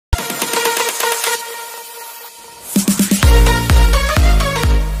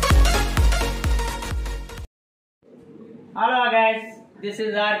Hello guys, this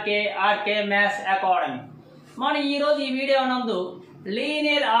is RK maths academy. మనం ఈరోజు ఈ వీడియో నందు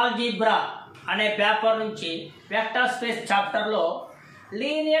లీనియర్ ఆల్జీబ్రా అనే పేపర్ నుంచి వెక్టర్ స్పేస్ చాప్టర్లో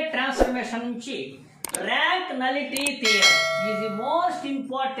లీనియర్ ట్రాన్స్ఫర్మేషన్ నుంచి rank నలిటీ theorem is the most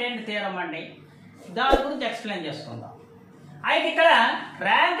important theorem అండి. దాని గురించి ఎక్స్ప్లెయిన్ చేసుకుందాం. అయితే ఇక్కడ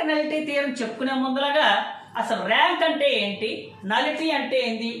ర్యాంక్ నలిటీ థియరం చెప్పుకునే ముందులాగా అసలు ర్యాంక్ అంటే ఏంటి, నలిటీ అంటే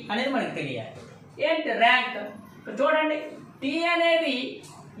ఏంటి అనేది మనకు తెలియాలి. ఏంటి ర్యాంక్? చూడండి, టీ అనేది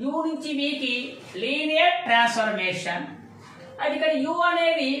యూ నుంచి వీకి లీనియర్ ట్రాన్స్ఫర్మేషన్. అది ఇక్కడ యూ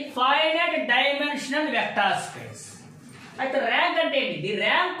అనేది ఫైనైట్ డైమెన్షనల్ వెక్టర్ స్పేస్. అయితే ర్యాంక్ అంటే ఏంటి? The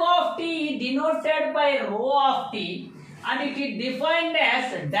rank of tea denoted by rho of tea and it is defined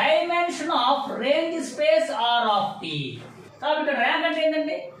as dimension of range space are of tea. కాబట్టి ఇక్కడ ర్యాంక్ అంటే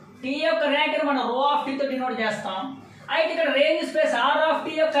ఏంటంటే టీ యొక్క ర్యాంక్ ని మనం రో ఆఫ్ టీతో డినోట్ చేస్తాం. అయితే ఇక్కడ range space are of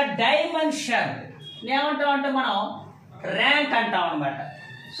tea యొక్క డైమెన్షన్ ఏమంటాం అంటే మనం ర్యాంక్ అంటాం అనమాట.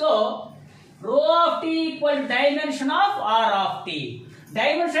 సో రో of tea equal dimension of are of tea.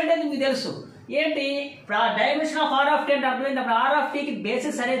 Dimension అంటే మీకు తెలుసు ఏంటి, ఇప్పుడు ఆ dimension of are of tea అంటే అర్థమైంది. అప్పుడు ఆర్ ఆఫ్ టీకి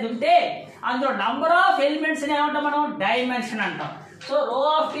బేసిస్ అనేది ఉంటే అందులో నంబర్ ఆఫ్ ఎలిమెంట్స్ ఏమంటాం మనం డైమెన్షన్ అంటాం. సో రో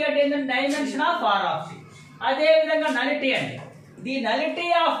ఆఫ్ టీ అంటే ఏంటంటే dimension of are of tea. అదే విధంగా నలిటీ అండి. The నలిటీ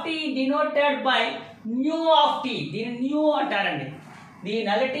of tea denoted by new of tea. దీని న్యూ అంటారండి. The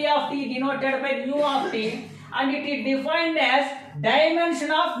nullity of T denoted by nu of T and it is defined as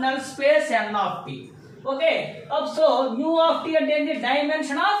dimension of null space n of T. Okay. So nu of T అంటే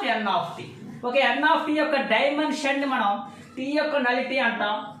dimension of n of T. Okay. n of T యొక్క dimension ని మనం T యొక్క nullity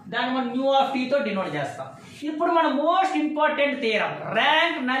అంటాం. దాన్ని మనం nu of T తో denote చేస్తాం. ఇప్పుడు మనం most important theorem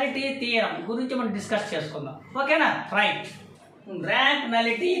rank నలిటీ theorem గురించి మనం డిస్కస్ చేసుకుందాం. ఓకేనా? రైట్. ర్యాంక్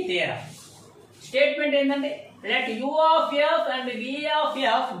నలిటీ థియరం స్టేట్మెంట్ ఏంటంటే let u of f and v of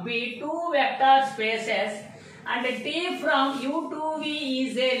f be two vector spaces and t from u to v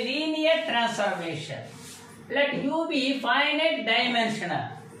is a linear transformation. Let u be finite dimensional.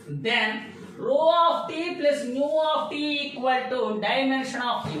 Then rho of t plus nu of t equal to dimension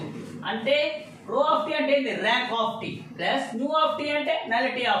of u. Ante rho of t ante the rank of t plus nu of t ante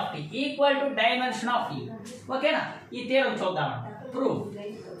nullity of t equal to dimension of u. Okay na? ఈ theorem చూద్దాం. Prove.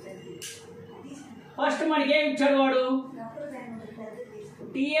 First మనకి ఏమి ఇచ్చాడు వాడు?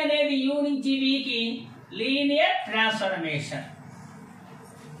 Tea అనేది you నుంచి వీకి linear transformation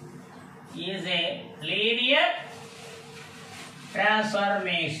is a linear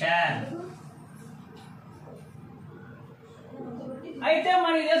transformation. అయితే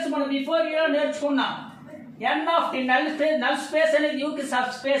మనకి తెలుసు, మనం బిఫోర్ ఇయర్ నేర్చుకున్నాం ఎన్ ఆఫ్ టీ నల్ స్పేస్ అనేది యూకి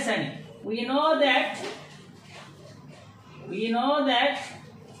సబ్ స్పేస్ అని. we know that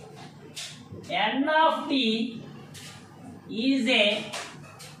n of t is a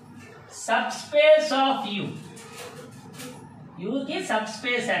subspace of u. u కి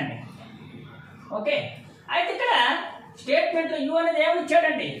subspace అండి. ఓకే. అయితే ఇక్కడ స్టేట్మెంట్ లో u అనేది ఏమి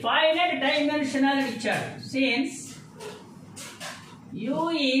ఇచ్చాడండి? ఫైనైట్ డైమెన్షనల్ ఇచ్చాడు. Since u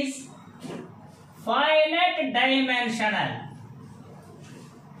is finite dimensional.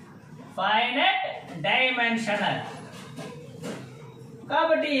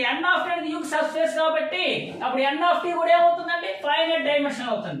 కాబట్టి n of tea యూకి sub space కాబట్టి అప్పుడు n ఆఫ్ టీ కూడా ఏమవుతుందండి? ఫైనైట్ డైమెన్షన్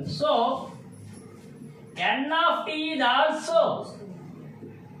అవుతుంది. So n of tea is also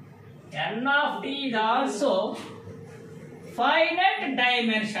finite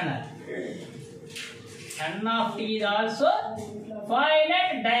dimensional. n of t is also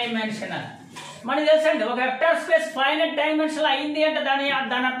finite dimensional. మనకి తెలుసండి, ఒక వెక్టర్ స్పేస్ ఫైనైట్ డైమెన్షన్ అయింది అంటే దాని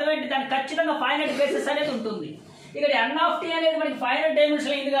అర్థం ఏంటి? దానికి ఖచ్చితంగా ఫైనైట్ బేసిస్ అనేది ఉంటుంది. ఇక్కడ n ఆఫ్ టీ అనేది మనకి ఫైనైట్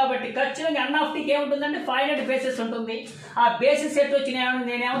డైమెన్షన్ అయింది కాబట్టి ఖచ్చితంగా n ఆఫ్ టీకి ఏముంటుందంటే ఫైనైట్ బేసిస్ ఉంటుంది. ఆ బేసిస్ సెట్ వచ్చి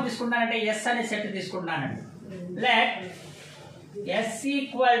నేనేమో తీసుకుంటానంటే ఎస్ అనే సెట్ తీసుకుంటానండి. Let S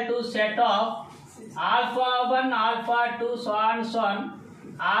equal to set of alpha 1 alpha 2 so on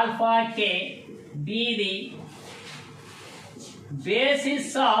alpha K be the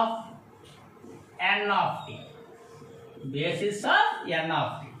basis of n of t.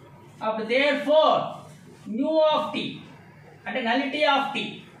 అప్పుడు therefore nu of t అంటే nullity of t.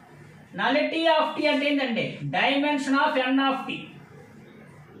 nullity of t అంటే ఏంటంటే dimension of n of t.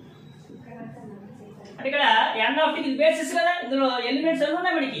 అంటే ఇక్కడ n of t కి basis కదా, ఇందులో elements అన్ని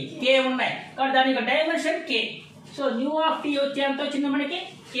ఉన్నాయి, మనకి k ఉన్నాయి కాబట్టి దాని యొక్క dimension k. So nu of t వచ్చి ఎంత వచ్చింది మనకి?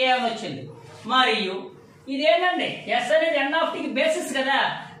 k అని వచ్చింది. మరియు ఇది ఏంటంటే s అనేది n of t కి బేసిస్ కదా.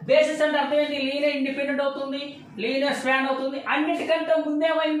 బేసిస్ అంటే అర్థం ఏంటి? లీనియర్ ఇండిపెండెంట్ అవుతుంది, లీనియర్ స్పాన్ అవుతుంది. అన్నిటికంటే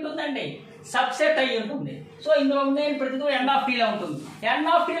ముందేమై ఉంటుందండి? సబ్సెట్ అయి ఉంటుంది. సో ఇందులో ఉండే ప్రతిదీ n ఆఫ్ టీలో ఉంటుంది. n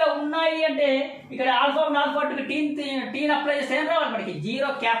ఆఫ్ టీలో ఉన్నాయి అంటే ఇక్కడ ఆల్ఫా 1 ఆల్ఫా 2 టీని అప్లై చేస్తే ఏం రావాలి? మనకి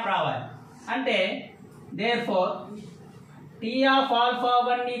 0 క్యాప్ రావాలి. అంటే therefore T of alpha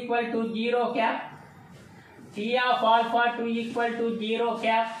 1 equal to 0 cap, T of alpha 2 equal to 0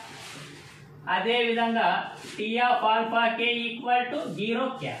 cap, అదే విధంగా T of alpha k equal to 0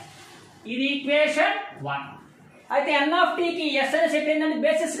 cap. ఇది ఈక్వేషన్ 1. అయితే n of t కి s అనే సెట్ ఏంటంటే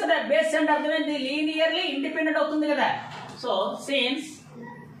బేసిస్ కదా, బేస్ అంటే అర్థమైంది లీనియర్లీ ఇండిపెండెంట్ అవుతుంది కదా. So since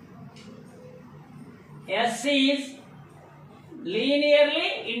s is linearly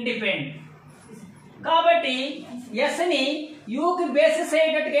independent కాబట్టి s ని u కి బేసిస్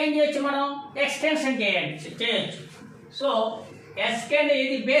అయ్యేటట్టుగా ఏం చేయొచ్చు, మనం ఎక్స్టెన్షన్ చేయొచ్చు. సో s కి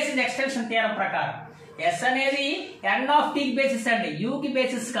ఇది బేసిస్ ఎక్స్టెన్షన్ థియరం ప్రకారం s అనేది n of t కి బేసిస్ అండి, u కి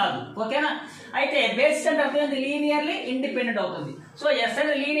బేసిస్ కాదు. ఓకేనా? అయితే బేసిస్ అంటే అర్థమైంది లీనియర్లీ ఇండిపెండెంట్ అవుతుంది. సో s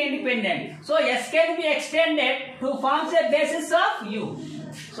అనేది linear independent. So s can be extended to forms a basis of u.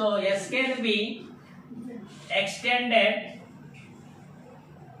 So s can be extended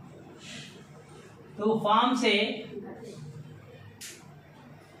to forms a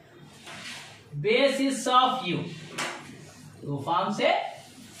basis of u. To forms a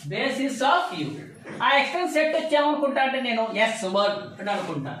basis of u. ఆ ఎక్స్టెన్స్ set వచ్చామనుకుంటా అంటే నేను S1 అని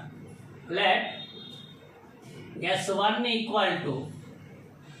అనుకుంటా. Let S1 equal to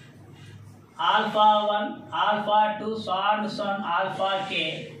alpha 1 alpha 2 so on alpha k.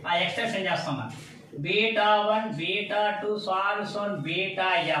 ఆ extension చేస్తున్నా. Beta 1 beta 2 so on beta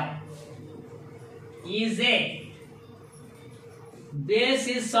m is a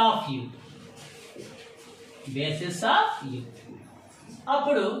basis of u. Basis of u.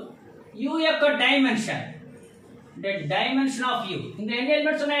 అప్పుడు u యొక్క dimension అంటే డైమెన్షన్ ఆఫ్ u ఇందులో ఎన్ని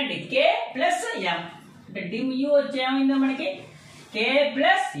elements ఉన్నాయండి, k plus m. అంటే dim u వచ్చి ఏమైందో మనకి k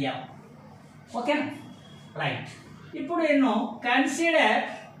ప్లస్ m. ఓకేనా? రైట్. ఇప్పుడు నేను కన్సిడర్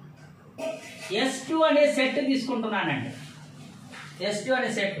S2 అనే సెట్ తీసుకుంటున్నానండి. S2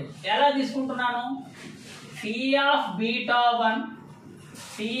 అనే సెట్ ఎలా తీసుకుంటున్నాను, T of beta 1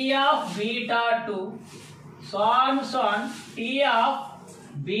 T of beta 2 so on T of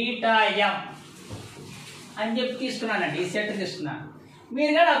beta m అని చెప్పి తీసుకున్నానండి. ఈ సెట్ తీసుకున్నాను.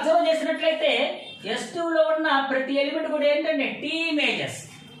 మీరు కానీ అబ్జర్వ్ చేసినట్లయితే S2 లో ఉన్న ప్రతి ఎలిమెంట్ కూడా ఏంటంటే టీ ఇమేజెస్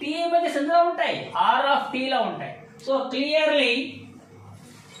ఎందులో ఉంటాయి, R of t లో ఉంటాయి. సో క్లియర్లీ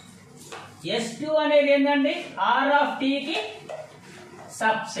S2 అనేది ఏంటండి R of t కి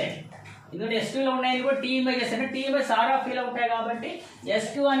సబ్సెట్. ఎందుకంటే S2 లో ఉన్నాయి కూడా టీ ఇమేజెస్ అంటే tea images R of t లో ఉంటాయి కాబట్టి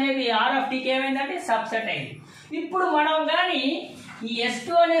S2 అనేది R of t కి ఏమైందంటే సబ్సెట్ అయింది. ఇప్పుడు మనం కానీ ఈ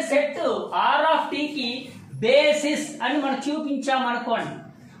S2 అనే సెట్ R of t కి బేసిస్ అని మనం చూపించామనుకోండి,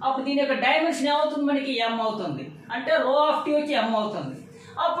 అప్పుడు దీని యొక్క డైమెన్షన్ ఏమవుతుంది, మనకి m అవుతుంది. అంటే రో ఆఫ్ t వచ్చి m అవుతుంది.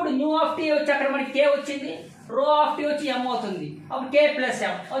 అప్పుడు న్యూ ఆఫ్ t వచ్చి అక్కడ మనకి k వచ్చింది, రో ఆఫ్ t వచ్చి m అవుతుంది. అప్పుడు k ప్లస్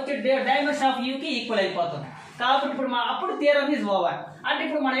m వచ్చి డైమెన్షన్ ఆఫ్ u కి ఈక్వల్ అయిపోతుంది. కాబట్టి ఇప్పుడు అప్పుడు థియరం ఈజ్ ఓవర్. అంటే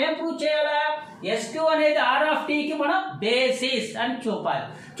ఇప్పుడు మనం ఏం ప్రూవ్ చేయాలా, S2 అనేది R of t కి మనం బేసిస్ అని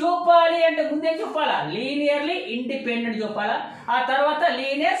చూపాలి అంటే ముందేం చూపాలా, లీనియర్లీ ఇండిపెండెంట్ చూపాలా, ఆ తర్వాత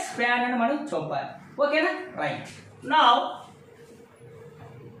లీనియర్ స్పాన్ అని మనం చూపాలి. ఓకేనా? Right. Now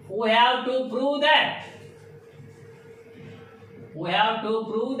we have to prove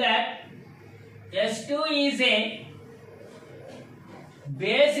that S2 is a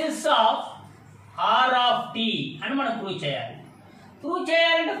basis of R of t అని మనం ప్రూవ్ చేయాలి. ప్రూవ్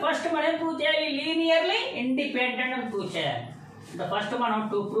చేయాలంటే ఫస్ట్ మనం ప్రూవ్ చేయాలి లీనియర్లీ ఇండిపెండెంట్ అని ప్రూవ్ చేయాలి. ఫస్ట్ మనం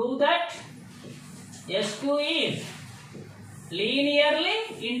to prove that S2 is linearly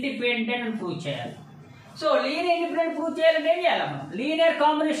independent అని ప్రూవ్ చేయాలి. సో లీనియర్ ఇండిపెండెంట్ ప్రూవ్ చేయాలంటే ఏం చేయాలి, మనం లీనియర్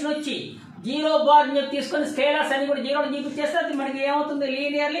కాంబినేషన్ వచ్చి 0 బార్ అని చెప్పి తీసుకొని స్కేలర్స్ అని కూడా 0 చూపించేస్తే అది మనకి ఏమవుతుంది,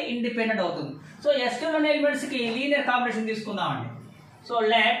 లీనియర్లీ ఇండిపెండెంట్ అవుతుంది. సో S2 లోని ఎలిమెంట్స్ కి లీనియర్ కాంబినేషన్ తీసుకుందామండి. So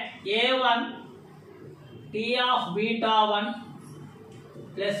let A1 T of beta 1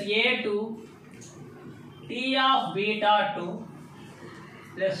 plus A2 T of beta 2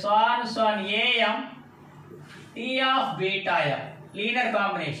 plus so on AM T of beta m linear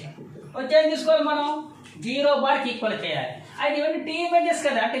combination వచ్చేది తీసుకోవాలి. మనం 0 బార్కి ఈక్వల్ చేయాలి. అది ఇవన్నీ టీ ఇమేజెస్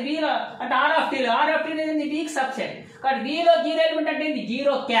కదా, అంటే వీలో అంటే R of t అనేది వీక్ సబ్సెట్. కాబట్టి వీలో 0 ఎలిమెంట్ అంటే ఇది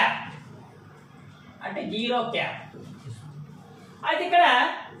 0 క్యాప్ అంటే 0 క్యాప్. అయితే ఇక్కడ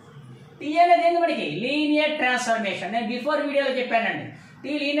టీ అనేది ఏంది మనకి లీనియర్ ట్రాన్స్ఫర్మేషన్. నేను బిఫోర్ వీడియోలో చెప్పానండి,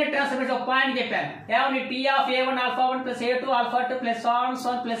 టీ లీనియర్ ట్రాన్స్ఫర్మేషన్ ఒక పాయింట్ చెప్పాను. ఏమని T of A1 alpha 1 plus A2 alpha 2 plus so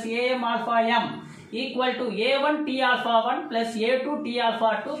on plus AM alpha m equal to A1 T alpha 1 plus A2 T alpha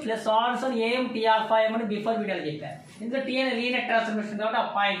 2 plus so on AM T alpha m అని before వీడియోలో చెప్పాను. ఇందులో tea అనేది linear transformation కాబట్టి ఆ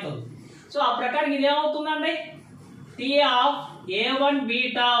point ఉంది. So ఆ ప్రకారం ఇది ఏమవుతుందండి, T of A1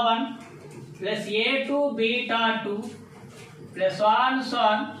 beta 1 plus A2 beta 2 plus so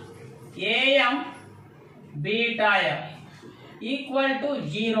on AM beta m equal to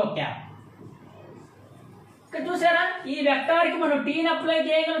 0 cap. ఇక్కడ చూసారా ఈ వెక్టార్ కి మనం టీ ని అప్లై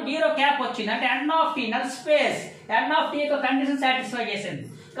చేయగలం, జీరో క్యాప్ వచ్చింది అంటే n of tea null space n of tea యొక్క కండిషన్ సాటిస్ఫై చేసింది.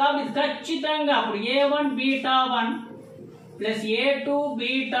 కాబట్టి ఇది ఖచ్చితంగా అప్పుడు a1 beta 1 plus a2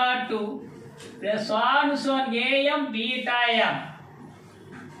 beta 2 plus am beta m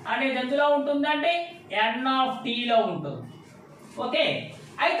అనేది ఎందులో ఉంటుందంటే n ఆఫ్ టీ లో ఉంటుంది. ఓకే,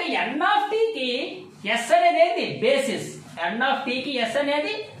 అయితే n ఆఫ్ టీకి s అనేది ఏంటి బేసిస్, n ఆఫ్ టీకి s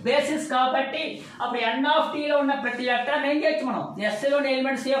అనేది బేసిస్ కాబట్టి అప్పుడు n ఆఫ్ టీలో ఉన్న ప్రతి వెక్టార్ని ఏం చేయొచ్చు మనం s లోని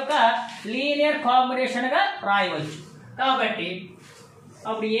ఎలిమెంట్స్ యొక్క లీనియర్ కాంబినేషన్ గా రాయవచ్చు. కాబట్టి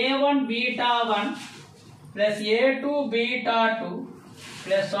అప్పుడు a1 beta 1 plus a2 beta 2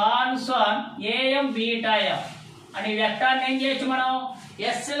 plus am beta m అనే వెక్టార్ని ఏం చేయొచ్చు మనం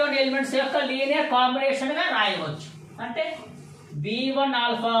s లోని ఎలిమెంట్స్ యొక్క లీనియర్ కాంబినేషన్ గా రాయవచ్చు. అంటే b1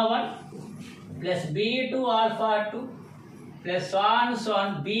 alpha 1 plus b2 alpha 2 plus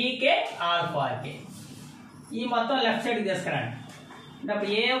bk alpha k. ఈ మొత్తం లెఫ్ట్ సైడ్కి తీసుకురండి.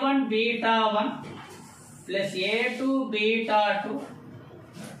 అప్పుడు a1 beta 1 plus a2 beta 2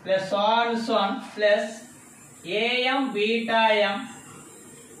 plus plus am beta m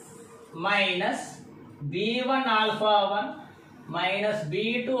minus b1 alpha 1 minus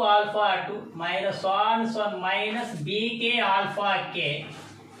b2 alpha 2 minus minus bk alpha k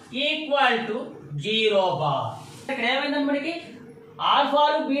equal to 0 bar. ఇక్కడ ఏమైందండి మనకి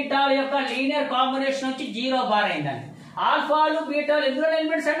ఆల్ఫాలు బీటాలు యొక్క linear combination వచ్చి 0 బార్ అయిందండి. ఆల్ఫాలు బీటాలు ఎందులో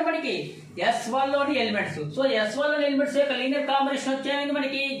ఎలిమెంట్స్ అంటే మనకి S1 లోని ఎలిమెంట్స్. సో S1 లోని ఎలిమెంట్స్ యొక్క లీనియర్ కాంబినేషన్ వచ్చేది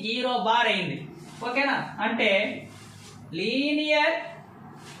మనకి 0 బార్ అయింది. ఓకేనా, అంటే linear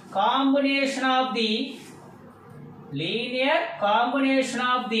combination of the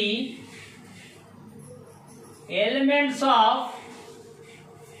elements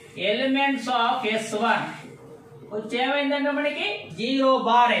of S1 వచ్చి ఏమైందంటే మనకి 0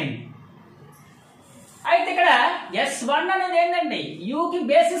 బార్ అయింది. అయితే ఇక్కడ S1 అనేది ఏంటండి యూకి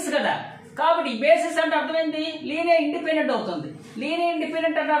బేసిస్ కదా, కాబట్టి బేసిస్ అంటే అర్థం ఏంటి లీనియర్ ఇండిపెండెంట్ అవుతుంది. లీనియర్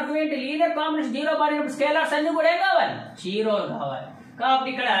ఇండిపెండెంట్ అంటే అర్థం ఏంటి లీనియర్ కాంబినేషన్ 0 బార్ అయినప్పుడు స్కేలార్స్ అన్ని కూడా ఏం కావాలి 0 కావాలి. కాబట్టి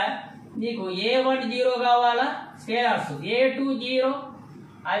ఇక్కడ నీకు a1 0 కావాలా స్కేలార్స్, a2 0,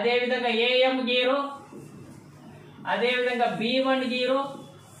 అదేవిధంగా am 0, అదేవిధంగా b1 0,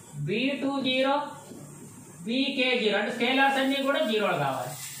 b2 0, bk 0 అంటే స్కేలార్స్ అన్ని కూడా 0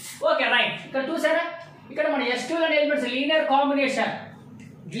 కావాలి. ఓకే రైట్, ఇక్కడ చూసారా ఇక్కడ మన S2 లోని ఎలిమెంట్స్ లీనియర్ కాంబినేషన్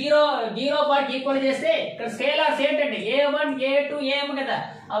 0 బార్ కి ఈక్వల్ చేస్తే ఇక్కడ స్కేలార్స్ ఏంటంటే a1 a2 am కదా,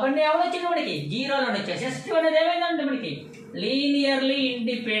 అవన్నీ ఎవరు వచ్చింది మనకి 0 లోనే వచ్చేసి S2 అనేది ఏమైందంటే మనకి linearly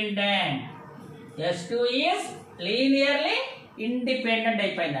independent. S2 is linearly independent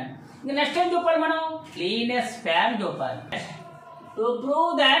అయిపోయిందండి. ఇంకా నెక్స్ట్ ఏం చూపాలి మనం లీనియర్ స్పాన్ చూపాలి. To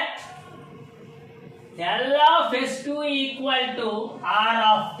prove that L of S2 equal to R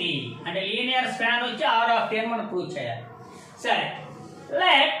of T అంటే లీనియర్ స్పాన్ వచ్చి R of T అని మనం ప్రూవ్ చేయాలి. సరే,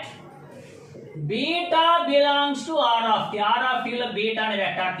 let beta belongs to R of T. R of T లో బీటా అనే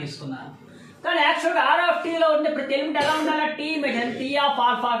వెక్టార్ తీసుకున్నాను, కానీ యాక్చువల్గా R of T లో ఉండే ప్రతి ఎలిమెంట్ ఎలా ఉండాలి T మెజర్ T ఆఫ్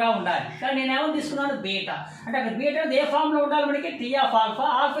ఆల్ఫాగా ఉండాలి. కానీ నేను ఏమని తీసుకున్నాను బీటా, అంటే అక్కడ బీటా ఏ ఫామ్ లో ఉండాలి మనకి T of alpha,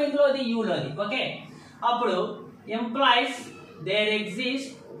 alpha ఇందులోది యూలోది. Okay, అప్పుడు employees there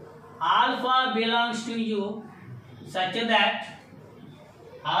exist alpha belongs to u such that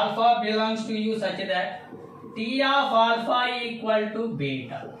t of alpha equal to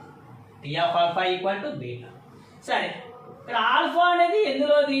beta. సరే, ఇక్కడ ఆల్ఫా అనేది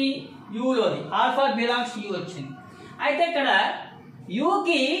ఎందులోది యూలోది, ఆల్ఫా బిలాంగ్స్ టు యూ వచ్చింది. అయితే ఇక్కడ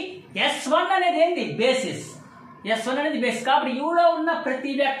యూకి S1 అనేది ఏంటి బేసిస్, S1 అనేది బేసిస్. కాబట్టి యూలో ఉన్న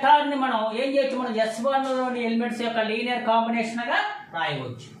ప్రతి వెక్టార్ని మనం ఏం చేయొచ్చు మనం S1 లోని ఎలిమెంట్స్ యొక్క లీనియర్ కాంబినేషన్ గా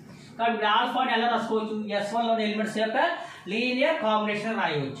రాయవచ్చు. కాబట్టి ఆల్ఫాని ఎలా రాసుకోవచ్చు S1 లోని ఎలిమెంట్స్ యొక్క లీనియర్ కాంబినేషన్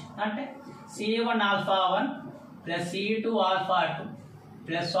రాయవచ్చు. అంటే C1 alpha 1 plus C2 alpha 2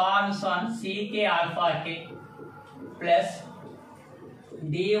 plus CK alpha K plus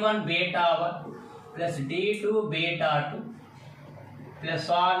D1 beta 1 plus D2 beta 2 plus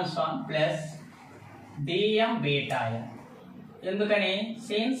plus DM beta n. ఎందుకని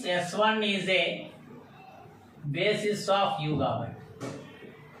since S1 is a basis of U కాబట్టి.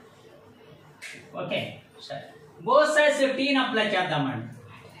 Okay, సరే, both sides T ని apply చేద్దామండి.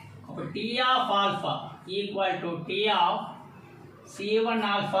 ఒక T of alpha equal to T of C1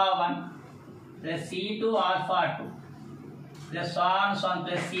 alpha 1 plus C2 alpha 2 plus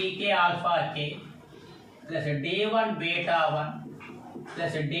plus CK alpha K plus D1 beta 1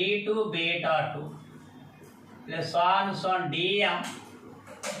 plus D2 beta 2 plus DM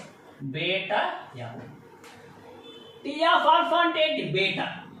beta m. T of alpha అంటే ఏంటి beta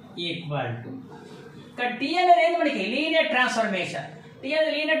equal to ఇక్కడ T అనేది మనకి linear transformation. Tea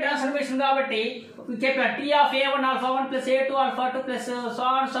అనేది linear transformation కాబట్టి చెప్పా tea of a1 α1 plus a2 α2 plus so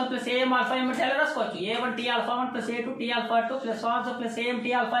on so plus am α m ఎలా రాసుకోవచ్చు a1 t α1 plus a2 t α2 plus so on so plus am t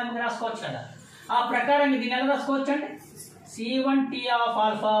α m రాసుకోవచ్చు కదా. ఆ ప్రకారం దీన్ని ఎలా రాసుకోవచ్చు అంటే c1 t of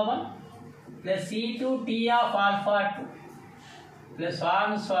α1 plus c2 t of α2 plus so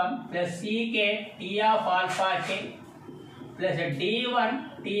on so plus ck t of αk plus d1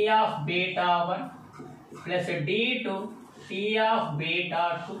 t of β1 plus d2 t of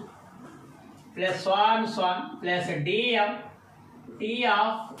β2 plus so on plus dm t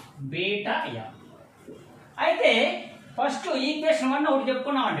of βm. అయితే first equation 1 ఒకటి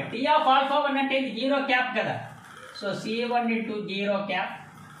చెప్పుకున్నాం అంటే t of α1 అంటే ఇది 0 cap కదా. So c1 into 0 cap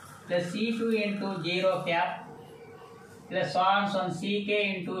plus c2 into 0 cap plus so on ck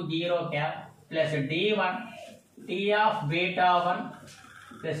into 0 cap plus d1 t of β1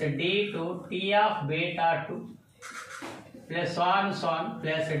 plus d2 t of β2 plus so on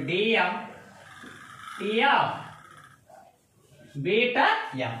plus dm t of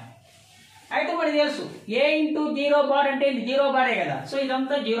βm. అయితే మనకి తెలుసు a into 0 bar అంటే ఇది 0 బారే కదా. So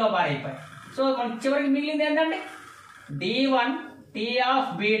ఇదంతా 0 bar అయిపోయి. So మనకి చివరికి మిగిలింది ఏంటంటే d1 t of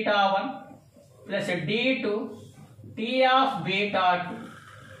β1 plus d2 t of β2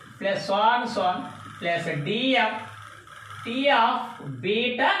 plus so on plus dm t of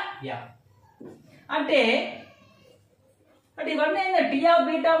βm. అంటే ఇవన్నీ tea of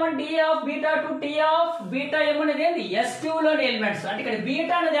β1 tea of β2 tea of βm అనేది ఏంటి S2 లోని ఎలిమెంట్స్. అంటే ఇక్కడ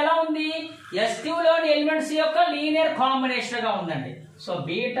బీటా అనేది ఎలా ఉంది S2 లోని ఎలిమెంట్స్ యొక్క లీనియర్ కాంబినేషన్ గా ఉందండి. సో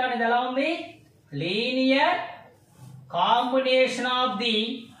బీటా అనేది ఎలా ఉంది linear combination of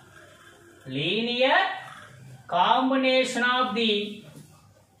the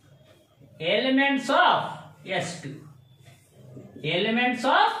elements of S2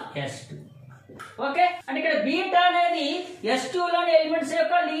 okay. అంటే ఇక్కడ బీటా అనేది S2 లోని ఎలిమెంట్స్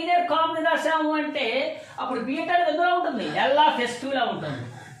యొక్క లీనియర్ కాంబినేషన్ రాసాము అంటే అప్పుడు బీటా అనేది ఎందులో ఉంటుంది L ఆఫ్ S2 లా ఉంటుంది.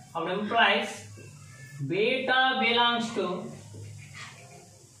 అప్పుడు implies beta belongs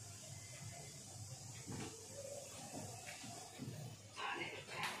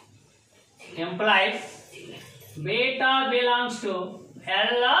to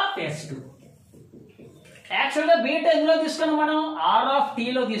L of S2. యాక్చువల్గా బీటా ఎందులో తీసుకున్నాం మనం R ఆఫ్ T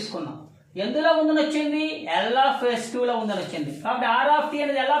లో తీసుకున్నాం. ఎందులో ఉందని వచ్చింది L ఆఫ్ S2 లో ఉందని వచ్చింది. కాబట్టి R ఆఫ్ T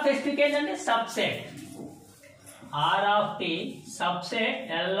అనేది L ఆఫ్ S2 కి ఏంటంటే subset. R of T subset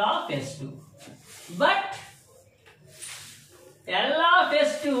L of S2. But L of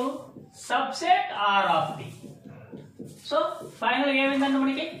S2 subset R of T. So final ఏమైందంటే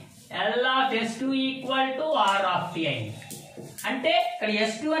మనకి L of S2 equal to R of T అయింది. అంటే ఇక్కడ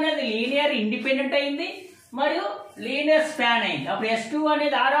S2 అనేది linear independent అయింది మరియు లీనియర్ స్పాన్ అయింది. అప్పుడు S2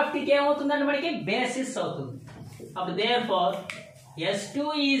 అనేది R ఆఫ్ T కి ఏమవుతుందంటే మనకి బేసిస్ అవుతుంది. అప్పుడు therefore S2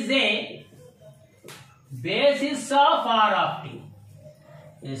 is a basis of R of T.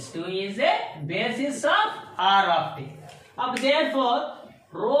 S2 is a basis of R of T. అప్పుడు దేర్ఫోర్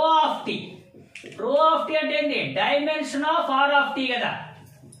రో ఆఫ్ T అంటే ఏంటి dimension of R of T కదా.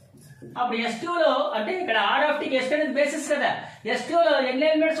 అప్పుడు S2 లో అంటే ఇక్కడ R ఆఫ్ T కి S అనేది బేసిస్ కదా. S2 లో ఎన్ని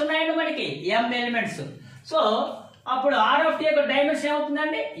ఎలిమెంట్స్ ఉన్నాయండి మనకి m ఎలిమెంట్స్. సో అప్పుడు R ఆఫ్ T యొక్క డైమెన్షన్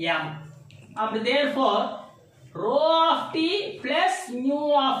ఏమవుతుందండి m. అప్పుడు దేర్ఫోర్ రో of T plus new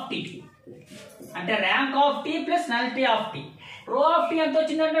of T అంటే rank of T plus నల్టీ of T. రో ఆఫ్ T ఎంత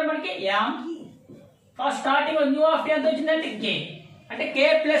వచ్చిందంటే మనకి m. First starting new of T ఎంత వచ్చిందంటే k అంటే k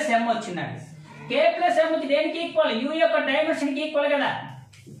ప్లస్ m వచ్చిందండి. k ప్లస్ m వచ్చి దేనికి ఈక్వల్ u యొక్క డైమెన్షన్ కి ఈక్వల్ కదా.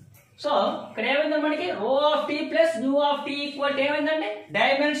 సో ఇక్కడ ఏమైందంటే మనకి రో of T plus new of T equal ఏమైందంటే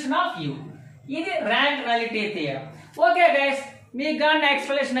డైమెన్షన్ ఆఫ్ u. ఇది ర్యాంక్ నల్లిటీ థియరం. ఓకే గైస్, మీకు కానీ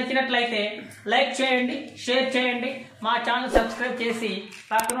ఎక్స్ప్లెనేషన్ నచ్చినట్లయితే లైక్ చేయండి, షేర్ చేయండి, మా ఛానల్ సబ్స్క్రైబ్ చేసి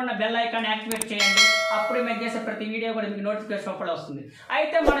పక్కన ఉన్న బెల్ ఐకాన్ యాక్టివేట్ చేయండి. అప్పుడు మేము చేసే ప్రతి వీడియో కూడా మీకు నోటిఫికేషన్ అప్పుడు వస్తుంది.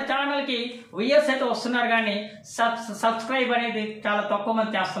 అయితే మన ఛానల్కి వ్యూయర్స్ అయితే వస్తున్నారు కానీ సబ్స్క్రైబ్ అనేది చాలా తక్కువ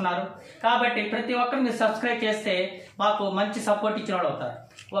మంది చేస్తున్నారు. కాబట్టి ప్రతి ఒక్కరు మీరు సబ్స్క్రైబ్ చేస్తే మాకు మంచి సపోర్ట్ ఇచ్చిన వాళ్ళు అవుతారు.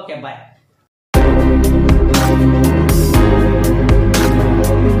 Okay, bye.